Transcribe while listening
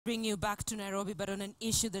Bring you back to Nairobi, but on an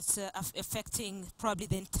issue that's affecting probably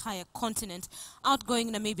the entire continent.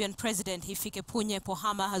 Outgoing Namibian President Hifikepunye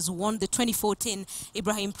Pohamba has won the 2014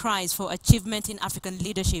 Ibrahim Prize for Achievement in African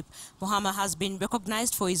Leadership. Pohamba has been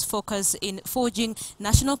recognized for his focus in forging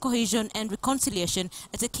national cohesion and reconciliation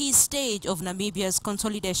at a key stage of Namibia's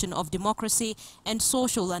consolidation of democracy and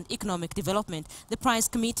social and economic development. The prize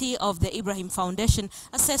committee of the Ibrahim Foundation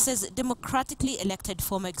assesses democratically elected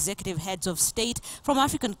former executive heads of state from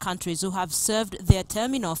African countries who have served their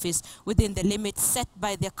term in office within the limits set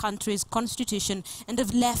by their country's constitution and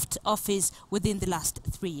have left office within the last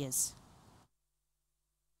 3 years.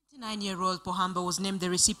 29-year-old Pohamba was named the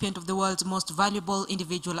recipient of the world's most valuable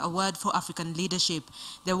individual award for African leadership.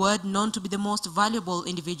 The award, known to be the most valuable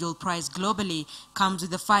individual prize globally, comes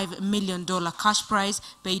with a $5 million cash prize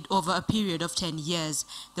paid over a period of 10 years.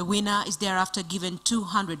 The winner is thereafter given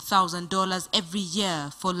 $200,000 every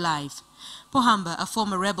year for life. Pohamba, a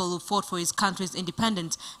former rebel who fought for his country's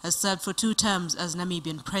independence, has served for 2 terms as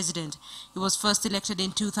Namibian president. He was first elected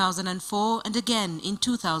in 2004 and again in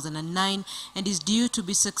 2009 and is due to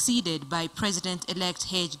be succeeded by President-elect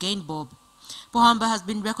Hage Geingob. Pohamba has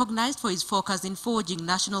been recognized for his focus in forging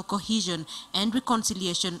national cohesion and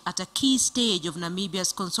reconciliation at a key stage of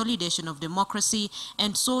Namibia's consolidation of democracy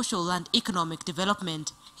and social and economic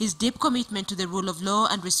development. His deep commitment to the rule of law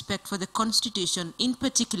and respect for the constitution, in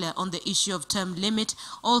particular on the issue of term limit,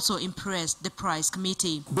 also impressed the prize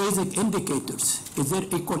committee. Basic indicators: is there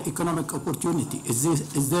equal economic opportunity?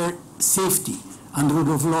 Is there safety and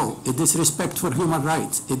rule of law? Is there respect for human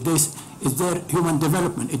rights? Is there human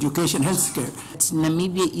development, education, healthcare?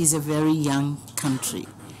 Namibia is a very young country.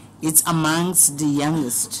 It's amongst the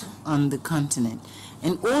youngest on the continent.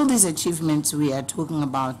 And all these achievements we are talking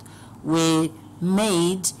about were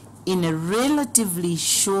made in a relatively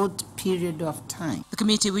short period of time. The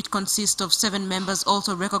committee, which consists of 7 members,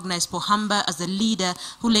 also recognized Pohamba as a leader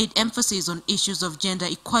who laid emphasis on issues of gender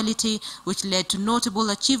equality, which led to notable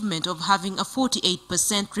achievement of having a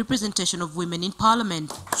 48% representation of women in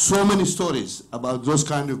parliament. So many stories about those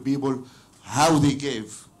kind of people, how they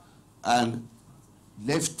gave and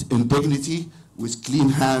left in dignity with clean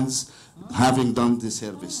hands, having done the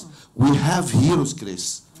service. We have heroes,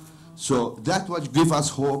 Chris. So that what gives us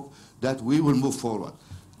hope that we will move forward.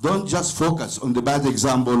 Don't just focus on the bad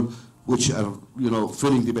example which are,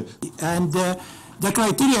 filling the bed. And the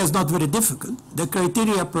criteria is not very difficult. The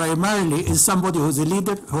criteria primarily is somebody who's a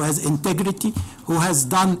leader, who has integrity, who has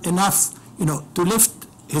done enough, to lift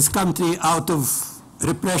his country out of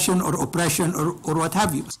repression or oppression or what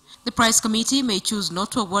have you. The prize committee may choose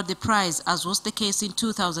not to award the prize, as was the case in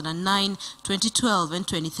 2009, 2012 and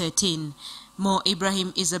 2013.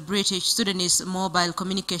 Ibrahim is a British Sudanese mobile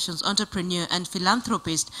communications entrepreneur and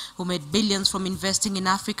philanthropist who made billions from investing in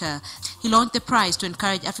Africa. He launched the prize to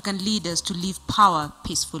encourage African leaders to leave power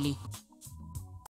peacefully.